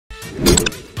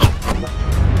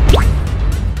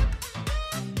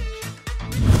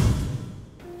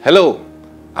Hello,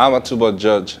 I'm Atubo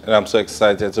Judge, and I'm so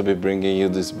excited to be bringing you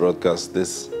this broadcast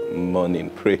this morning.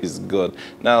 Praise God.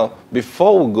 Now,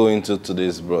 before we go into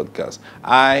today's broadcast,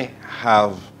 I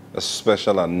have a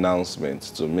special announcement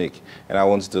to make, and I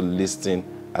want you to listen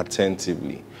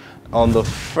attentively. On the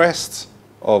 1st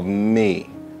of May,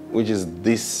 which is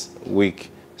this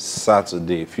week,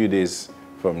 Saturday, a few days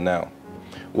from now,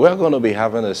 we're going to be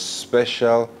having a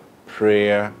special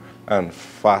prayer and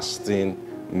fasting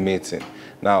meeting.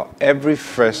 Now, every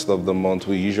 1st of the month,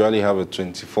 we usually have a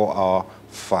 24-hour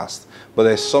fast. But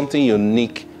there's something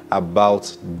unique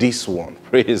about this one.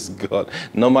 Praise God.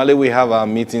 Normally, we have our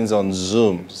meetings on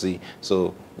Zoom, see?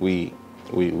 So we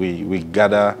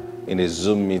gather in a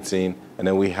Zoom meeting, and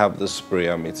then we have this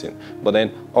prayer meeting. But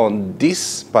then on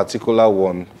this particular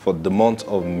one, for the month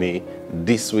of May,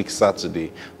 this week,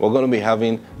 Saturday, we're going to be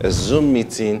having a Zoom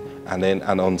meeting and then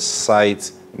an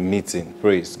on-site meeting.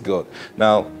 Praise God.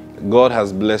 Now, God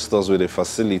has blessed us with a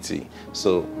facility,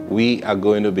 so we are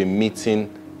going to be meeting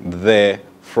there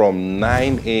from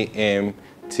 9 a.m.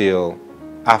 till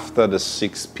after the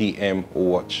 6 p.m.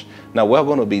 watch. Now, we're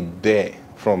going to be there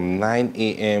from 9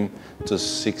 a.m. to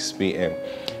 6 p.m.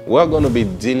 We're going to be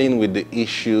dealing with the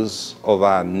issues of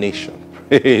our nation.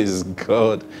 Praise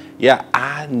God. Yeah,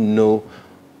 I know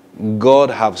God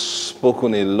has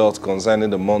spoken a lot concerning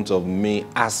the month of May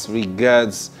as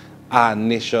regards our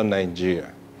nation,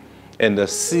 Nigeria. And the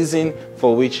season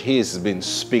for which he has been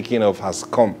speaking of has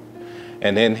come.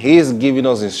 And then he is giving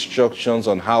us instructions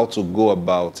on how to go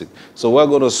about it. So we're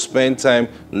going to spend time,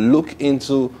 look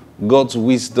into God's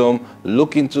wisdom,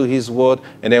 look into his word,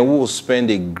 and then we will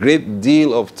spend a great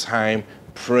deal of time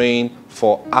praying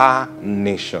for our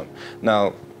nation.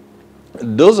 Now,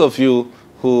 those of you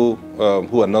who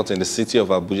are not in the city of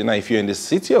Abuja. Now, if you're in the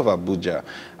city of Abuja,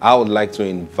 I would like to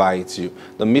invite you.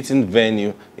 The meeting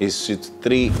venue is Suite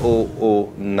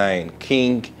 3009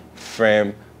 King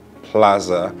Firm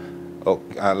Plaza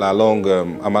along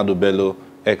Ahmadu Bello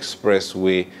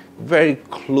Expressway, very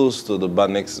close to the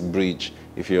Banex Bridge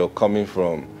if you're coming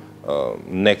from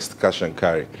next Cash and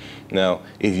Carry. Now,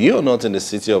 if you're not in the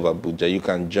city of Abuja, you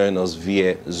can join us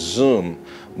via Zoom,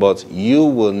 but you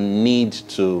will need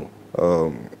to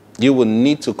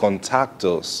contact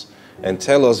us and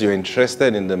tell us you're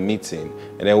interested in the meeting,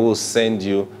 and then we'll send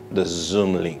you the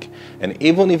Zoom link. And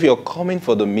even if you're coming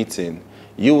for the meeting,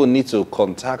 you will need to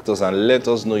contact us and let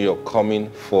us know you're coming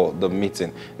for the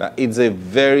meeting. Now, it's a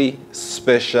very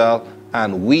special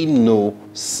and we know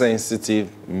sensitive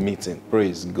meeting.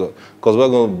 Praise God. Because we're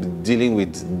going to be dealing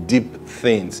with deep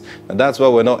things. And that's why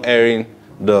we're not airing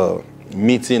the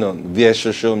meeting via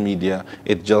social media.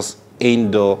 It's just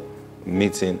indoor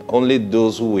meeting. Only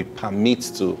those who we permit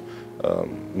to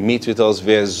meet with us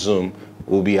via Zoom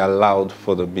will be allowed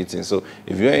for the meeting. So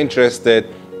if you're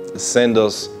interested, send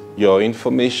us your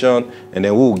information and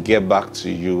then we'll get back to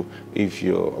you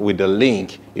with the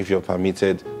link if you're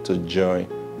permitted to join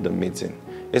the meeting.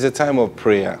 It's a time of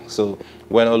prayer, so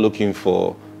we're not looking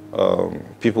for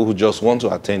people who just want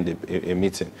to attend a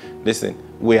meeting. Listen,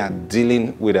 we are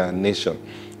dealing with our nation.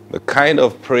 The kind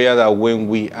of prayer that when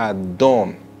we are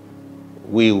done,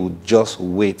 we will just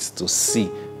wait to see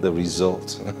the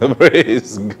result.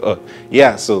 Praise God.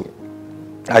 Yeah, so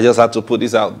I just had to put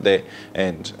this out there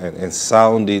and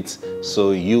sound it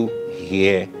so you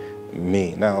hear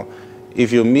me. Now,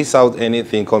 if you miss out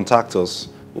anything, contact us.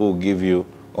 We'll give you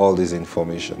all this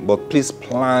information. But please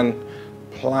plan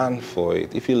for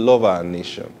it. If you love our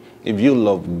nation, if you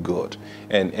love God,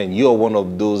 and you're one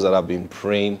of those that have been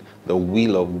praying the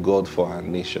will of God for our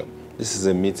nation, this is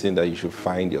a meeting that you should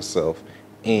find yourself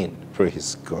in.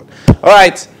 Praise God. All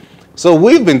right. So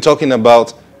we've been talking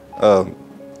about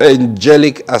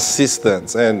angelic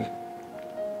assistance, and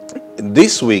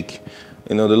this week,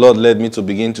 the Lord led me to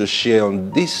begin to share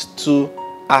on these two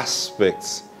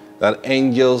aspects that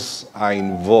angels are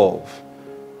involved.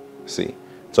 See,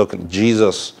 talking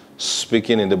Jesus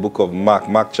speaking in the book of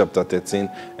Mark chapter 13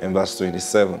 and verse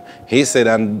 27. He said,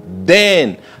 and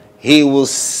then he will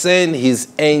send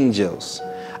his angels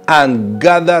and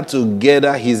gather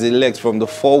together his elect from the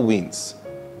four winds,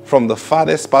 from the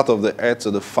farthest part of the earth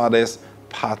to the farthest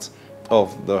part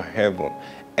of the heaven.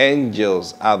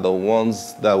 Angels are the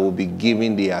ones that will be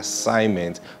given the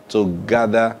assignment to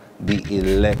gather the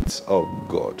elect of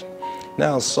God.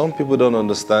 Now, some people don't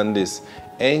understand this.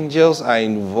 Angels are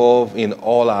involved in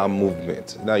all our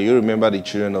movement. Now, you remember the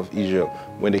children of Israel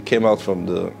when they came out from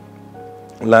the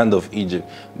land of Egypt.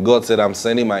 God said, I'm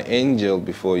sending my angel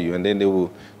before you, and then they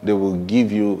will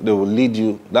lead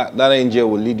you. That angel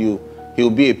will lead you He will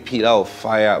be a pillar of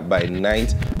fire by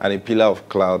night and a pillar of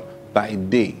cloud by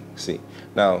day. See,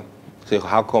 now, so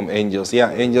how come angels?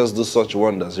 Yeah, angels do such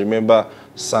wonders. Remember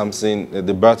Samson,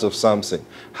 the birth of Samson,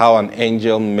 how an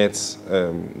angel met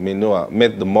Manoah,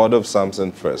 met the mother of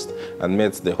Samson first and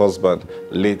met the husband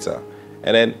later.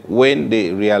 And then when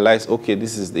they realized, okay,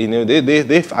 this is,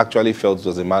 they actually felt it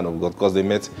was a man of God because they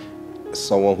met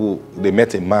they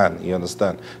met a man, you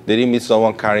understand? They didn't meet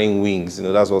someone carrying wings.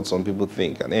 That's what some people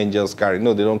think. And angels carry,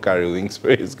 no, they don't carry wings,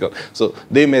 praise God. So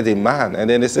they met a man, and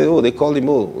then they said, oh, they called him,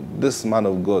 oh, this man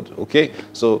of God, okay?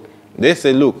 So they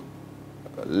said, look,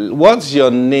 what's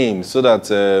your name so that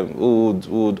we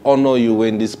would honor you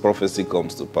when this prophecy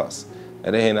comes to pass?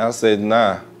 And then I said,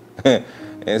 nah. And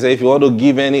he said, if you want to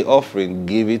give any offering,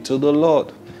 give it to the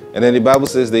Lord. And then the Bible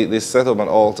says they set up an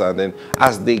altar, and then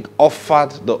as they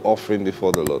offered the offering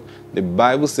before the Lord, the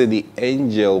Bible said the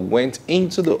angel went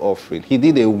into the offering. He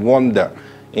did a wonder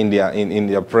in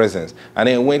their presence. And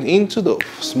then went into the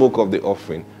smoke of the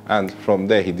offering, and from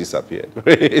there he disappeared.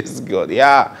 Praise God.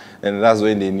 Yeah. And that's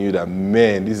when they knew that,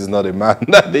 man, this is not a man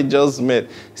that they just met.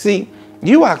 See,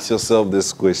 you ask yourself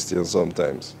this question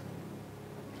sometimes.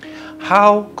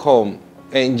 How come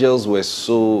angels were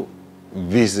so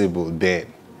visible then?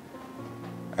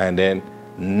 And then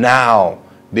now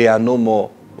they are no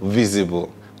more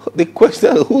visible. The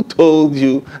question, who told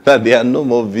you that they are no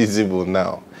more visible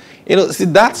now? See,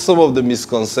 that's some of the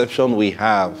misconception we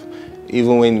have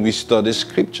even when we study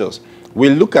scriptures. We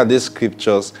look at these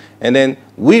scriptures and then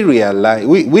we realize,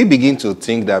 we begin to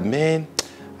think that, man,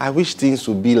 I wish things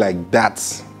would be like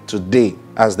that today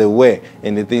as they were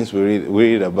in the things we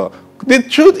read about. The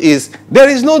truth is, there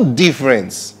is no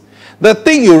difference. The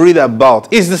thing you read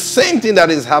about is the same thing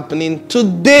that is happening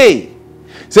today.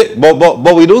 Say,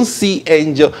 but we don't see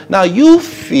angel. Now you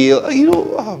feel,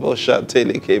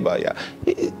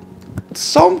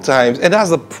 sometimes, and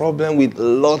that's the problem with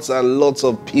lots and lots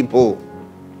of people.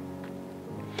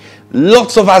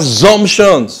 Lots of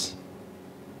assumptions.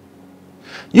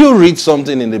 You read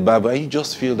something in the Bible and you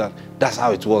just feel that that's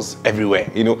how it was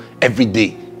everywhere, every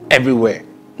day, everywhere.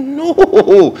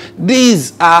 No,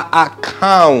 these are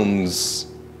accounts.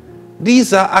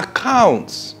 These are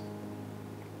accounts.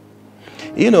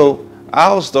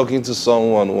 I was talking to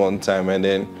someone one time, and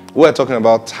then we were talking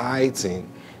about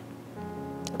tithing.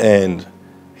 And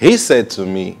he said to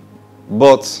me,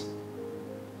 but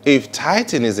if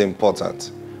tithing is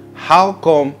important, how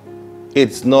come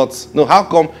how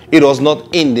come it was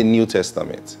not in the New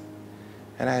Testament?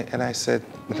 And I said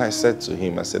to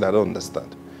him, I said, I don't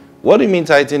understand. What do you mean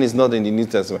tithing is not in the New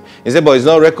Testament? He said, but it's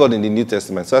not recorded in the New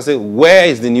Testament. So I said, where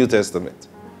is the New Testament?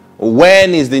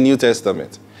 When is the New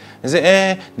Testament? He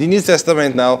said, the New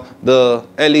Testament now, the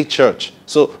early church.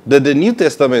 So did the New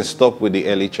Testament stop with the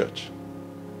early church?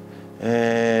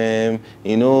 The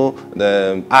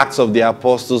Acts of the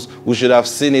Apostles, we should have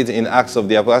seen it in Acts of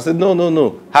the Apostles. I said,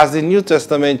 no. Has the New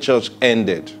Testament church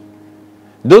ended?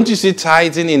 Don't you see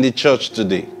tithing in the church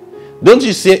today? Don't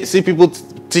you see people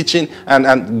teaching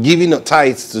and giving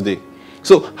tithes today?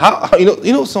 So how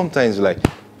sometimes but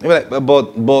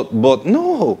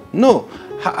no.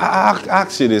 I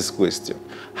ask you this question: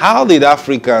 how did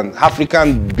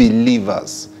African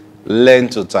believers learn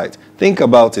to tithe? Think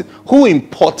about it. Who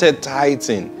imported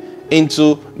tithing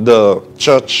into the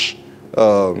church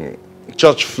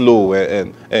flow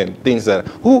and things like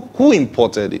that? Who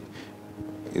imported it?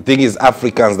 You think it's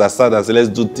Africans that started and said, let's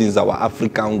do things our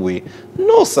African way?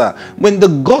 No, sir. When the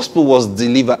gospel was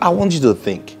delivered, I want you to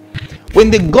think. When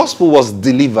the gospel was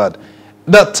delivered,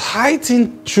 the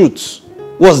tithing truth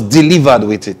was delivered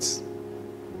with it.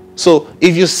 So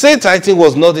if you say tithing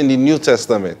was not in the New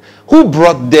Testament, who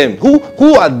brought them?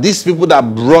 Who are these people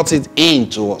that brought it in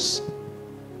to us?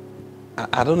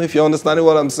 I don't know if you're understanding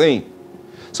what I'm saying.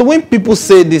 So when people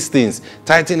say these things,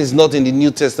 tithing is not in the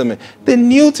New Testament. The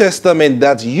New Testament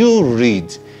that you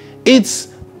read, it's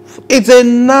a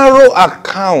narrow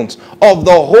account of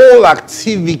the whole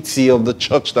activity of the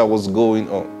church that was going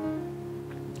on.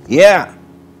 Yeah.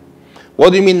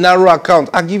 What do you mean narrow account?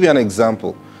 I'll give you an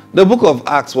example. The book of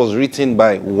Acts was written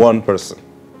by one person.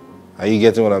 Are you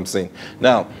getting what I'm saying?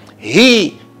 Now,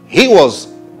 he was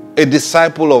a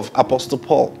disciple of Apostle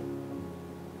Paul.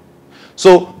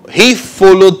 So he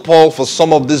followed Paul for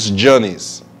some of these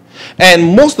journeys.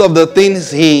 And most of the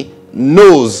things he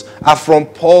knows are from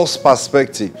Paul's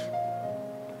perspective.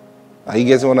 Are you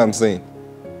getting what I'm saying?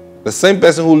 The same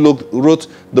person who wrote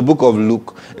the book of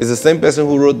Luke is the same person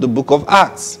who wrote the book of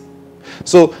Acts.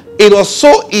 So it was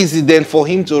so easy then for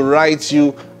him to write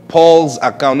you Paul's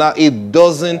account. Now it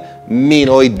doesn't mean,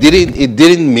 or it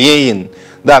didn't mean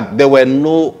that there were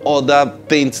no other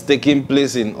things taking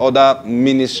place in other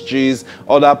ministries,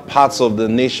 other parts of the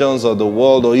nations or the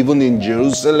world, or even in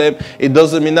Jerusalem. It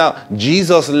doesn't mean now.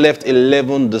 Jesus left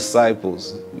 11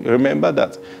 disciples. Remember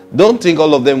that. Don't think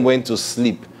all of them went to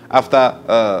sleep after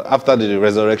the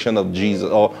resurrection of Jesus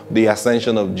or the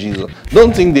ascension of Jesus.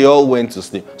 Don't think they all went to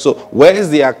sleep. So where is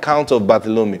the account of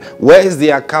Bartholomew? Where is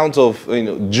the account of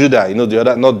Judah? The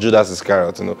other, not Judas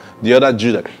Iscariot, the other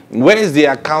Judah. Where is the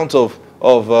account of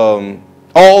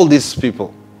all these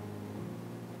people?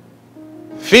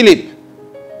 Philip,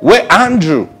 where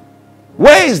Andrew?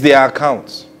 Where is their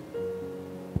account?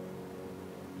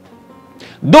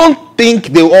 Don't think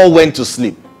they all went to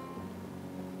sleep.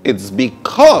 It's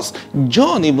because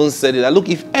John even said it. Look,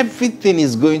 if everything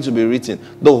is going to be written,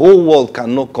 the whole world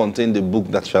cannot contain the book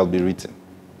that shall be written.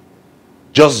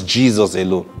 Just Jesus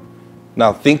alone.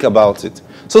 Now think about it.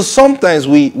 So sometimes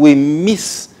we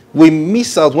miss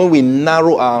out when we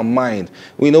narrow our mind.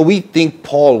 We think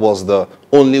Paul was the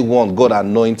only one God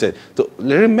anointed. So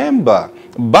remember,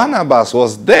 Barnabas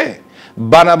was there.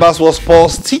 Barnabas was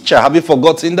Paul's teacher. Have you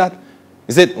forgotten that?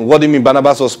 He said, what do you mean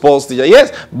Barnabas was Paul's teacher?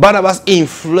 Yes, Barnabas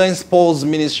influenced Paul's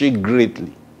ministry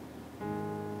greatly.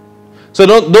 So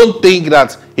don't think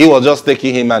that he was just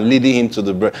taking him and leading him to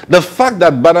the bread. The fact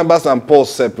that Barnabas and Paul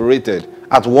separated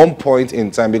at one point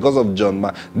in time because of John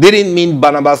Mark didn't mean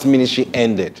Barnabas' ministry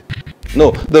ended.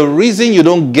 No, the reason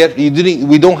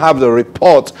we don't have the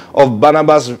report of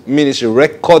Barnabas' ministry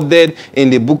recorded in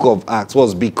the book of Acts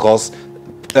was because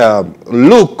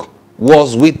Luke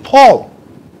was with Paul.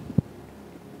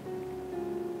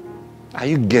 Are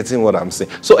you getting what I'm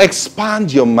saying? So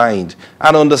expand your mind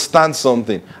and understand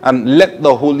something and let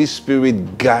the Holy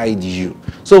Spirit guide you.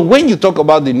 So when you talk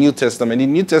about the New Testament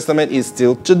is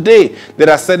still today. There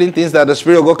are certain things that the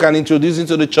Spirit of God can introduce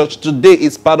into the church today.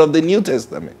 It's part of the New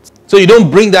Testament. So you don't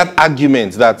bring that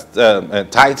argument that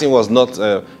tithing was not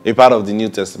a part of the New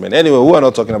Testament. Anyway, we are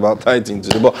not talking about tithing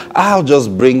today, but I'll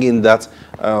just bring in that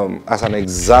as an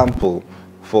example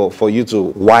for you to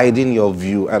widen your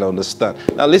view and understand.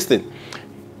 Now listen.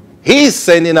 He is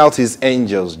sending out his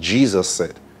angels, Jesus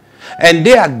said. And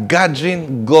they are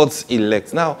gathering God's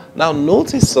elect. Now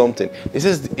notice something. It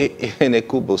says,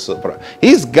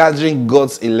 he's gathering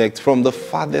God's elect from the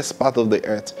farthest part of the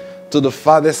earth to the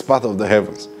farthest part of the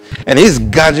heavens. And he's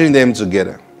gathering them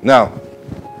together. Now,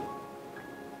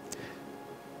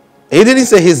 he didn't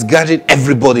say he's gathering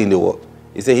everybody in the world.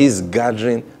 He said he's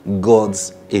gathering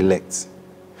God's elect.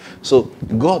 So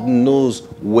God knows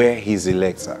where his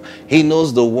elects are. He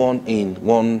knows the one in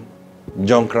one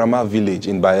John Kramer village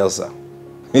in Bayelsa.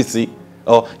 You see?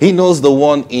 Or he knows the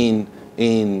one in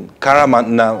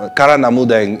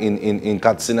Karanamuda in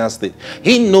Katsina State.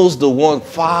 He knows the one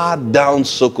far down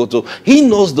Sokoto. He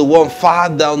knows the one far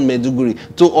down Meduguri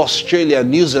to Australia,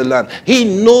 New Zealand. He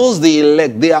knows the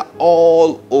elect. They are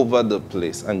all over the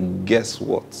place. And guess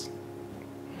what?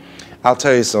 I'll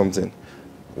tell you something.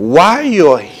 While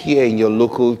you're here in your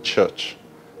local church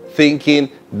thinking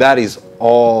that is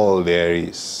all there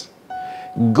is,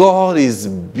 God is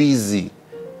busy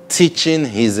teaching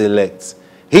his elect.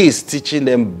 He is teaching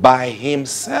them by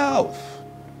himself.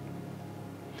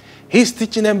 He's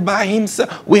teaching them by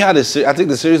himself. We had I think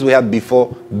the series we had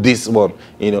before this one,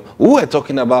 we were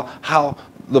talking about how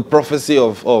the prophecy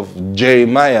of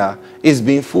Jeremiah is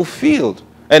being fulfilled.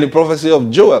 And the prophecy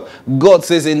of Joel, God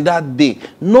says in that day,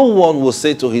 no one will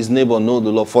say to his neighbor, know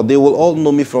the Lord, for they will all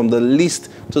know me from the least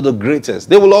to the greatest.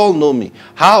 They will all know me.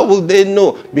 How will they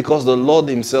know? Because the Lord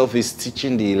himself is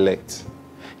teaching the elect.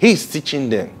 He's teaching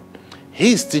them.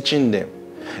 He's teaching them.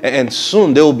 And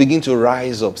soon they will begin to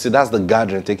rise up. See, that's the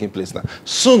gathering taking place now.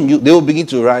 Soon they will begin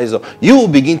to rise up. You will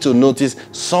begin to notice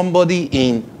somebody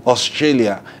in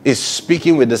Australia is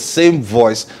speaking with the same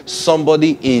voice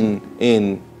somebody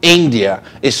in India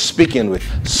is speaking with.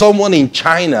 Someone in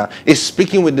China is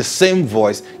speaking with the same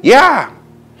voice. Yeah.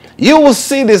 You will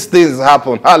see these things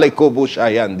happen.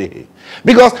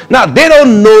 Because now they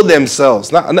don't know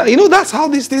themselves. Now, that's how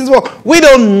these things work. We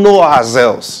don't know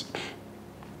ourselves.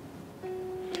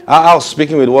 I was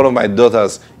speaking with one of my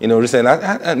daughters,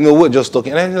 recently. We were just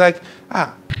talking. And like,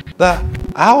 I'm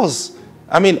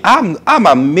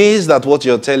amazed at what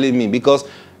you're telling me. Because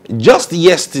just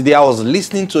yesterday, I was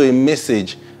listening to a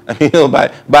message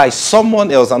by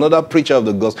someone else, another preacher of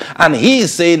the gospel, and he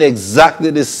is saying exactly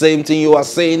the same thing you are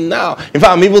saying now. In fact,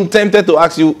 I'm even tempted to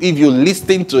ask you if you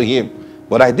listened to him,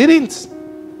 but I didn't.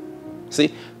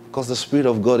 See, because the Spirit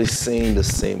of God is saying the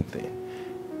same thing.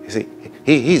 You see,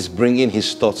 He's bringing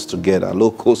his thoughts together.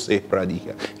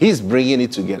 He's bringing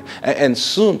it together. And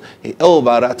soon,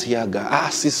 I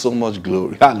see so much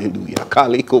glory. Hallelujah.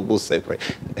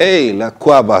 Hey,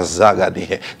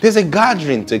 there's a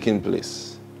gathering taking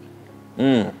place.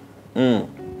 And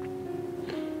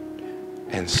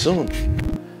soon,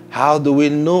 how do we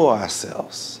know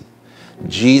ourselves?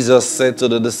 Jesus said to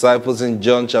the disciples in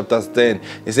John chapter 10,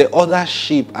 he said, other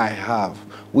sheep I have,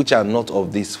 which are not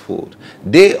of this fold,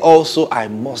 they also I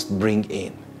must bring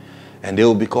in. And they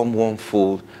will become one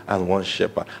fold and one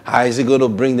shepherd. How is he going to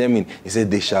bring them in? He said,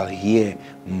 they shall hear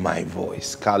my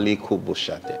voice.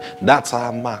 That's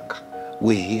our mark.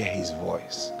 We hear his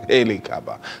voice.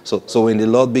 So when the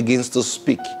Lord begins to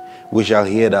speak, we shall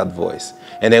hear that voice.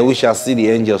 And then we shall see the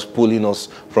angels pulling us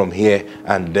from here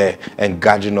and there and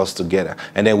gathering us together.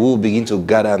 And then we'll begin to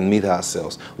gather and meet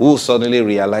ourselves. We'll suddenly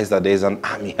realize that there is an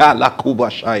army.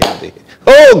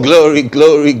 Oh, glory,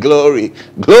 glory, glory,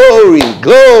 glory,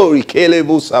 glory.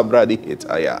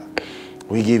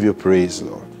 We give you praise,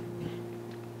 Lord.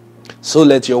 So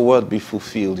let your word be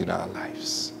fulfilled in our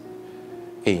lives.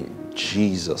 In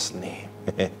Jesus' name.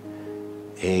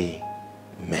 Amen.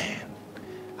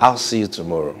 I'll see you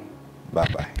tomorrow.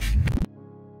 Bye-bye.